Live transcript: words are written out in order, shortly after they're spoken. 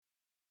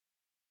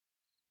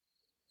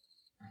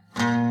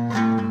What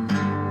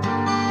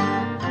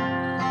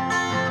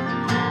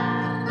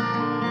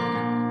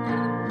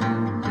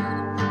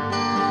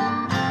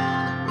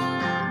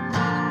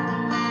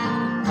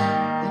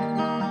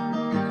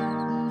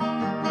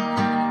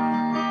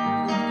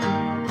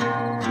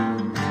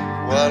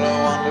a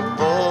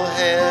wonderful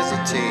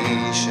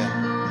hesitation.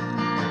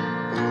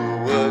 Who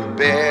would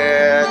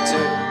bear to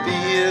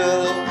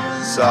feel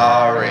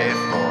sorry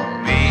for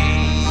me?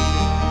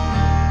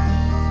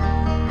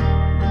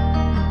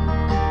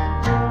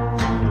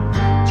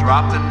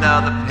 Dropped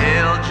another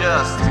pill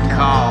just to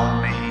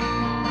calm me.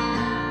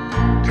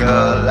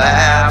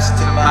 Collapsed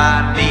to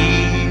my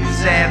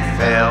knees and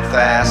fell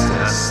fast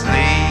asleep.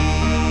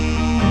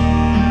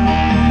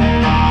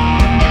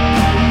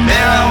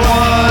 There I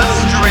was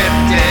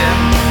drifting,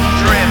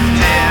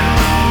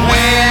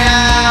 way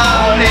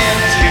out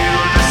into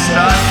the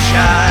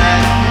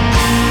sunshine,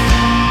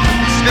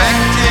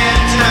 expecting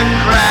to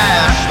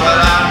crash, but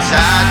I'm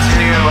tied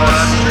to a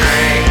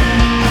string.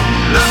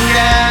 Look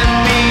at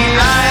me,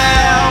 I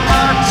am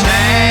a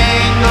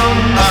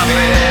tangled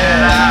puppet.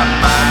 I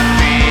might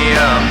be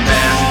a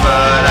mess,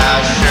 but I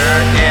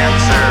sure can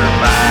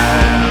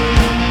survive.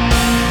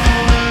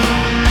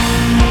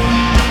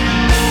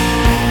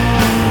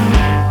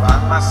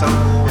 Find myself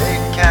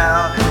awake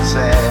counting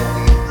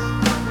saddies.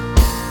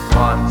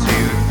 1, 2,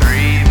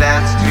 3,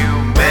 that's too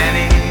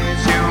many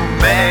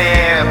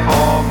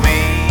for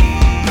me.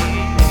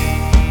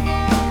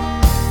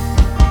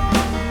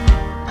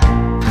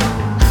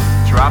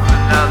 Dropped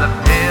another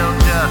pill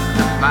just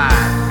to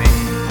find me.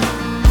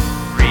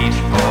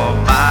 Reached for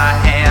my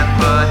hand,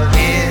 but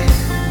it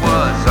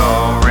was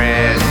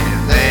already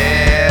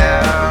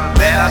there.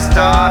 Then I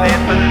started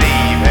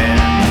believing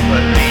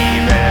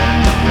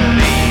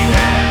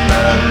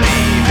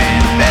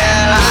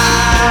that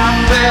I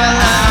fell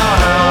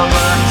out of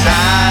a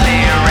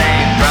tiny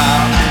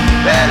raindrop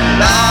that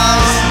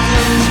lost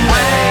its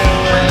way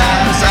when I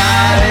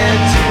decided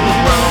to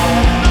roam.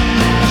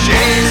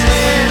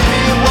 Chasing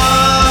me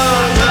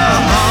was a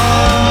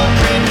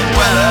hungry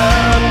dweller,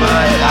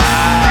 but I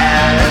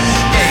had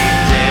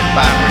escaped it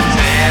by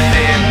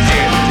pretending to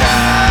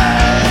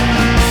die.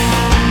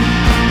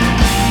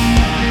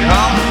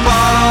 Come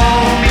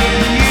follow me,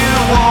 you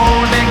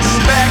won't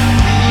expect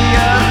the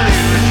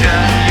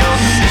illusion.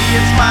 You'll see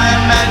it's my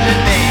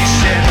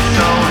imagination,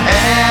 so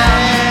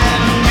hand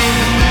me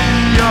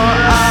your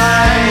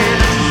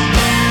eyes.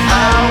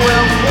 I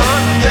will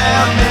put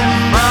them in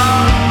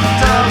front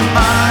of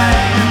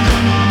mine.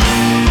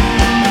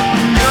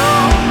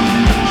 You'll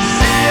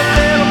see a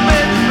little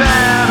bit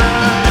better.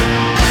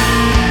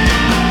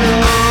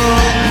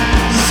 You'll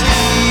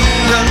see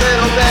a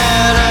little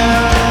better.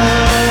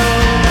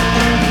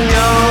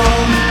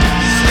 You'll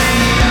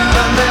see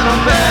a little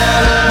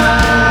better.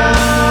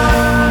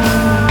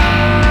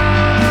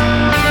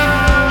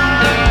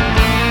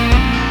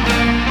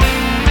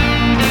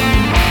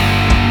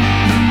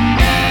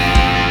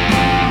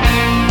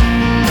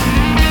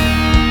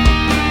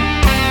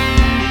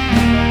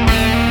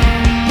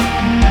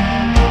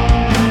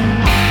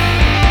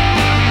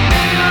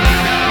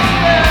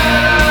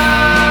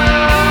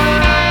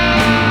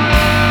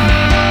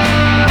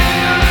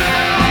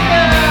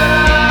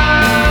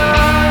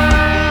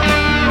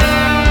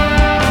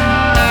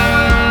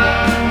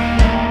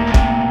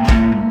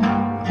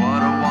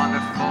 What a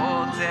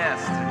wonderful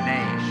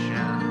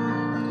destination.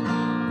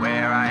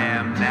 Where I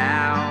am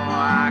now,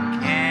 I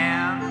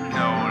can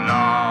no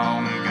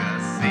longer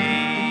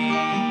see.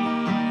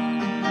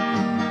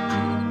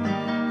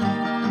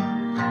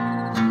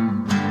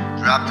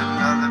 Dropped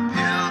another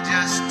pill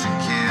just to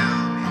kill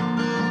me.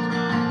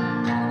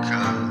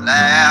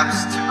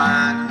 Collapsed to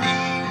my